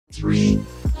3, 2, 1.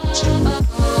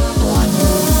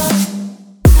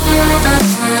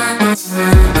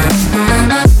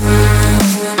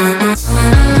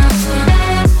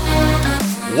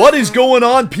 What is going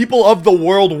on, people of the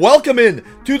world? Welcome in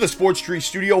to the Sports Tree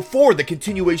Studio for the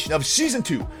continuation of Season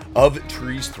 2 of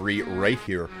Trees 3 right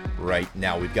here, right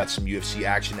now. We've got some UFC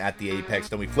action at the Apex,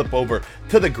 then we flip over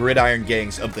to the Gridiron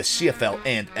Gangs of the CFL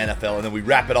and NFL, and then we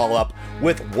wrap it all up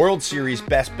with World Series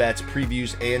best bets,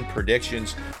 previews, and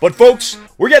predictions. But folks,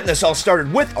 we're getting this all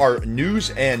started with our news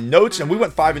and notes, and we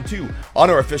went 5-2 on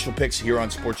our official picks here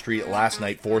on Sports Tree last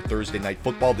night for Thursday Night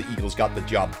Football. The Eagles got the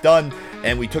job done,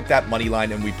 and we took that money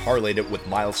line and we parlayed it with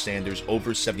Miles Sanders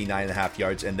over 79.5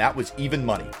 yards, and that was even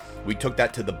money. We took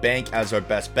that to the bank as our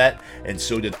best bet, and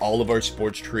so did all of our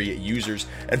Sports Tree users.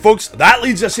 And folks, that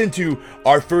leads us into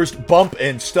our first bump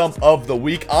and stump of the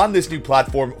week on this new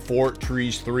platform for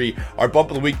Trees 3. Our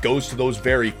bump of the week goes to those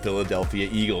very Philadelphia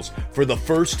Eagles. For the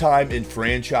first time in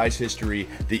franchise history,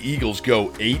 the Eagles go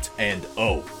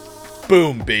 8-0.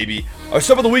 Boom, baby. Our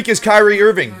sub of the week is Kyrie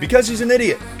Irving, because he's an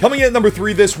idiot. Coming in at number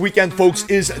 3 this weekend, folks,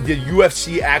 is the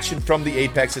UFC action from the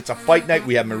Apex. It's a fight night.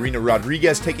 We have Marina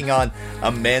Rodriguez taking on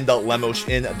Amanda Lemos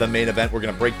in the main event. We're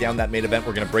going to break down that main event.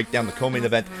 We're going to break down the co-main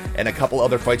event and a couple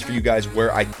other fights for you guys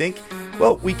where I think,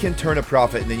 well, we can turn a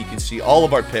profit, and then you can see all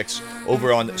of our picks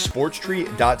over on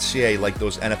sportstree.ca, like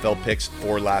those NFL picks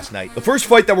for last night. The first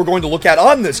fight that we're going to look at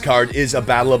on this card is a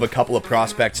battle of a couple of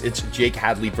prospects. It's Jake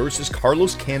Hadley versus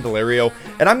Carlos Candelario,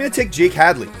 and I'm going to take Jake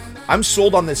Hadley. I'm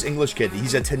sold on this English kid.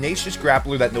 He's a tenacious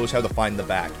grappler that knows how to find the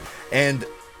back, and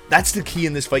that's the key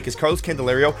in this fight, because Carlos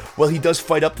Candelario, well, he does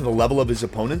fight up to the level of his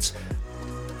opponents.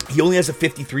 He only has a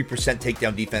 53%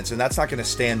 takedown defense, and that's not going to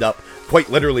stand up, quite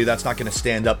literally, that's not going to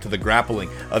stand up to the grappling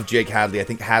of Jake Hadley. I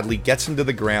think Hadley gets him to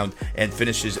the ground and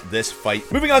finishes this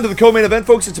fight. Moving on to the co-main event,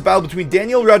 folks, it's a battle between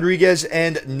Daniel Rodriguez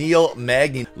and Neil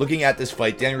Magny. Looking at this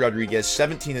fight, Daniel Rodriguez,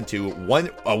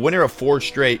 17-2, a winner of 4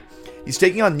 straight. He's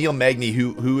taking on Neil Magny,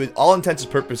 who in all intents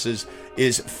and purposes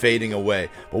is fading away.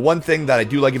 But one thing that I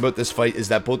do like about this fight is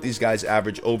that both these guys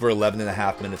average over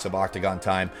 11.5 minutes of octagon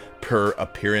time per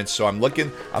appearance. So I'm looking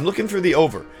for the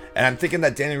over. And I'm thinking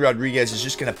that Daniel Rodriguez is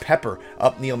just going to pepper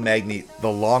up Neil Magny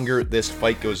the longer this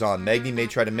fight goes on. Magny may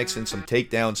try to mix in some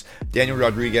takedowns. Daniel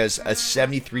Rodriguez, a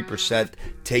 73%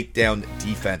 takedown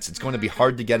defense. It's going to be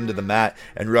hard to get into the mat,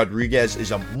 and Rodriguez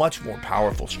is a much more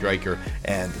powerful striker,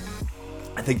 and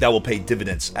I think that will pay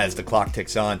dividends as the clock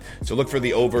ticks on. So look for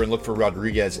the over and look for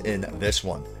Rodriguez in this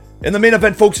one. In the main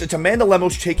event, folks, it's Amanda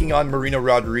Lemos taking on Marina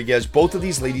Rodriguez. Both of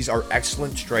these ladies are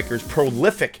excellent strikers,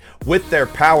 prolific with their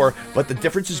power, but the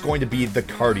difference is going to be the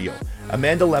cardio.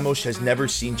 Amanda Lemos has never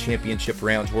seen championship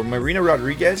rounds, where Marina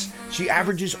Rodriguez, she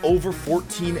averages over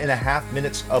 14.5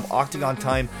 minutes of octagon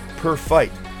time per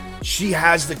fight. She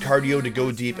has the cardio to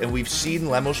go deep, and we've seen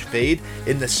Lemos fade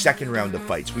in the second round of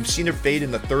fights. We've seen her fade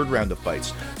in the third round of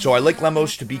fights. So I like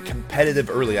Lemos to be competitive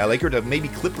early. I like her to maybe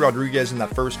clip Rodriguez in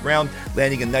that first round,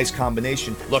 landing a nice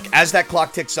combination. Look, as that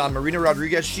clock ticks on, Marina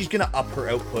Rodriguez, she's going to up her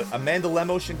output. Amanda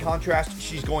Lemos, in contrast,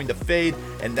 she's going to fade,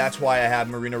 and that's why I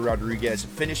have Marina Rodriguez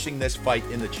finishing this fight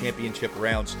in the championship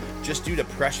rounds, just due to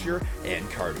pressure and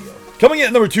cardio. Coming in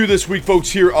at number 2 this week, folks,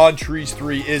 here on Trees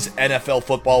 3 is NFL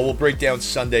football. We'll break down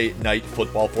Sunday Night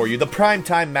Football for you. The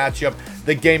primetime matchup,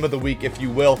 the game of the week, if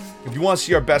you will. If you want to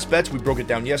see our best bets, we broke it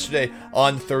down yesterday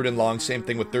on Third and Long. Same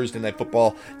thing with Thursday Night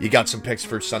Football. You got some picks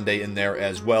for Sunday in there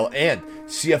as well. And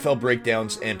CFL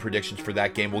breakdowns and predictions for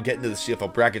that game. We'll get into the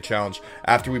CFL Bracket Challenge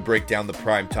after we break down the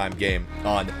primetime game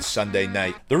on Sunday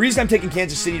night. The reason I'm taking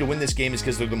Kansas City to win this game is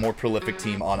because they're the more prolific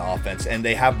team on offense, and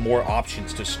they have more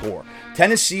options to score.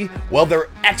 Tennessee, well, they're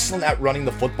excellent at running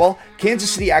the football.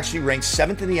 Kansas City actually ranks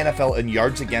 7th in the NFL in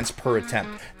yards against per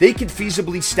attempt. They could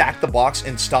feasibly stack the box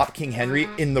and stop King Henry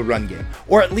in the run game,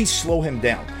 or at least slow him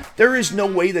down. There is no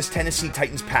way this Tennessee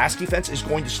Titans pass defense is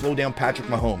going to slow down Patrick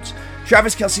Mahomes.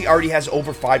 Travis Kelce already has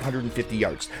over 550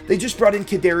 yards. They just brought in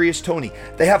Kadarius Toney.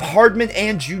 They have Hardman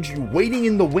and Juju waiting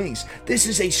in the wings. This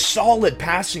is a solid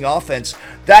passing offense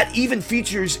that even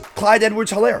features Clyde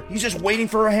Edwards-Helaire. He's just waiting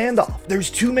for a handoff. There's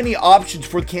too many options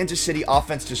for the Kansas City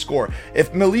offense to score.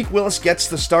 If Malik Willis gets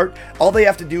the start, all they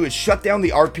have to do is shut down the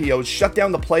RPOs, shut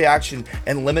down the play action,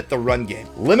 and limit the run game.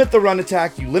 Limit the run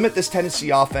attack, you limit this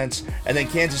Tennessee offense, and then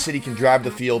Kansas City can drive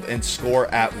the field and score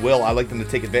at will. I like them to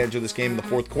take advantage of this game in the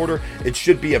fourth quarter. It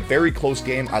should be a very close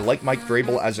game. I like Mike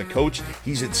Vrabel as a coach.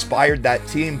 He's inspired that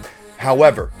team.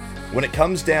 However, when it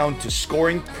comes down to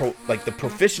scoring, the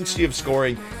proficiency of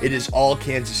scoring, it is all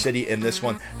Kansas City in this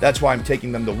one. That's why I'm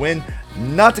taking them to win.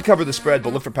 Not to cover the spread,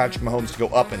 but look for Patrick Mahomes to go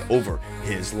up and over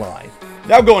his line.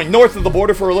 Now going north of the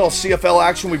border for a little CFL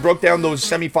action. We broke down those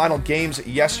semifinal games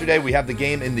yesterday. We have the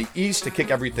game in the east to kick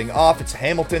everything off. It's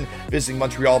Hamilton visiting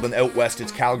Montreal. Then out west,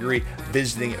 it's Calgary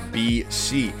visiting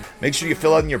BC. Make sure you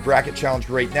fill out in your bracket challenge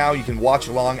right now. You can watch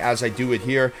along as I do it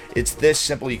here. It's this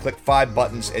simple. You click 5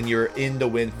 buttons and you're in to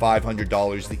win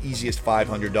 $500. The easiest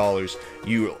 $500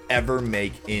 you will ever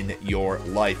make in your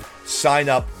life. Sign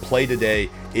up, play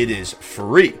today. It is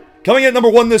free. Coming in number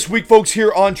 1 this week, folks,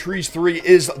 here on Trees 3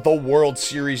 is the World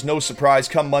Series. No surprise,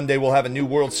 come Monday, we'll have a new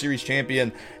World Series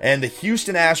champion. And the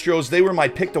Houston Astros, they were my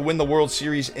pick to win the World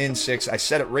Series in 6. I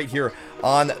said it right here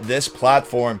on this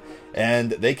platform.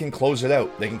 And they can close it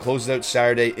out. They can close it out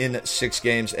Saturday in 6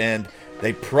 games. And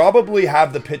they probably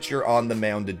have the pitcher on the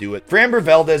mound to do it. Framber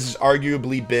Valdez has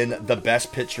arguably been the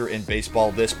best pitcher in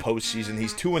baseball this postseason.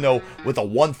 He's 2-0 with a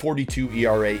 1.42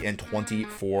 ERA and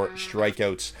 24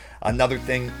 strikeouts. Another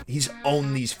thing, he's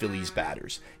owned these Phillies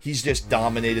batters. He's just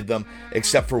dominated them,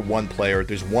 except for one player.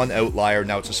 There's one outlier.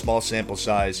 Now, it's a small sample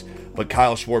size, but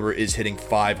Kyle Schwarber is hitting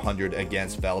 .500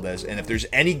 against Valdez. And if there's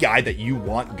any guy that you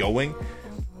want going,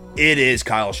 it is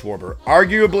Kyle Schwarber.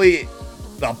 Arguably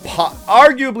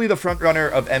the front runner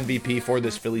of MVP for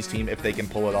this Phillies team if they can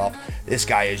pull it off. This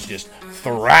guy is just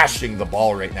thrashing the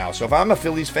ball right now. So if I'm a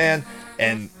Phillies fan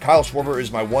and Kyle Schwarber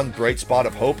is my one bright spot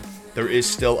of hope, there is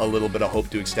still a little bit of hope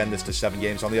to extend this to 7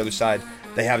 games. On the other side,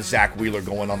 they have Zach Wheeler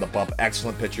going on the bump.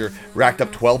 Excellent pitcher. Racked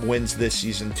up 12 wins this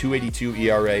season, 2.82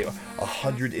 ERA,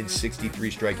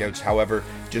 163 strikeouts. However,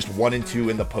 just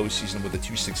 1-2 in the postseason with a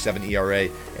 2.67 ERA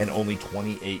and only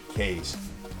 28 Ks.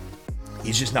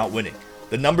 He's just not winning.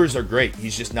 The numbers are great.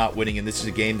 He's just not winning, and this is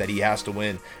a game that he has to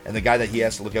win. And the guy that he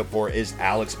has to look out for is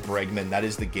Alex Bregman. That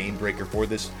is the game breaker for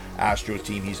this Astros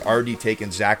team. He's already taken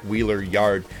Zach Wheeler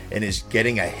yard and is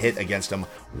getting a hit against him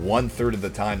 1/3 of the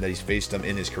time that he's faced him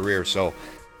in his career. So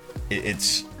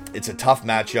it's a tough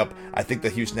matchup. I think the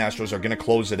Houston Astros are going to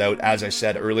close it out. As I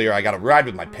said earlier, I got to ride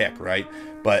with my pick, right?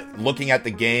 But looking at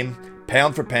the game,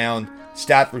 pound for pound,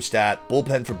 stat for stat,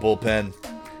 bullpen for bullpen,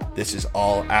 this is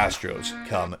all Astros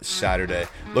come Saturday.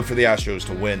 Look for the Astros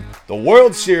to win the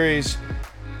World Series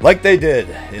like they did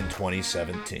in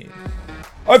 2017.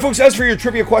 All right, folks, as for your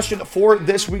trivia question for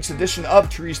this week's edition of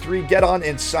Trees 3, get on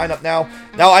and sign up now.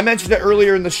 Now, I mentioned it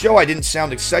earlier in the show. I didn't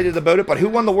sound excited about it, but who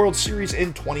won the World Series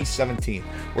in 2017?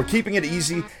 We're keeping it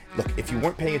easy. Look, if you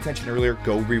weren't paying attention earlier,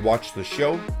 go rewatch the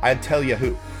show. I'd tell you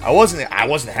who. I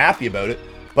wasn't happy about it,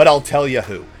 but I'll tell you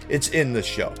who. It's in the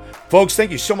show. Folks,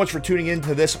 thank you so much for tuning in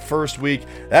to this first week.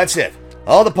 That's it.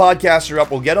 All the podcasts are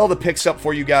up. We'll get all the picks up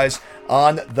for you guys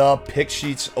on the pick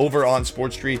sheets over on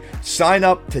Sports Tree. Sign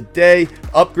up today.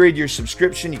 Upgrade your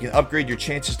subscription. You can upgrade your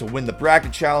chances to win the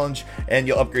bracket challenge, and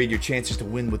you'll upgrade your chances to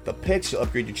win with the picks. You'll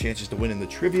upgrade your chances to win in the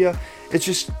trivia. It's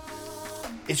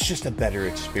just a better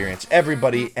experience.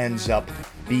 Everybody ends up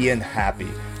being happy.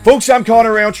 Folks, I'm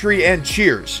Connor Roundtree, and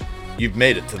cheers. You've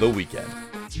made it to the weekend.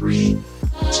 3,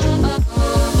 2,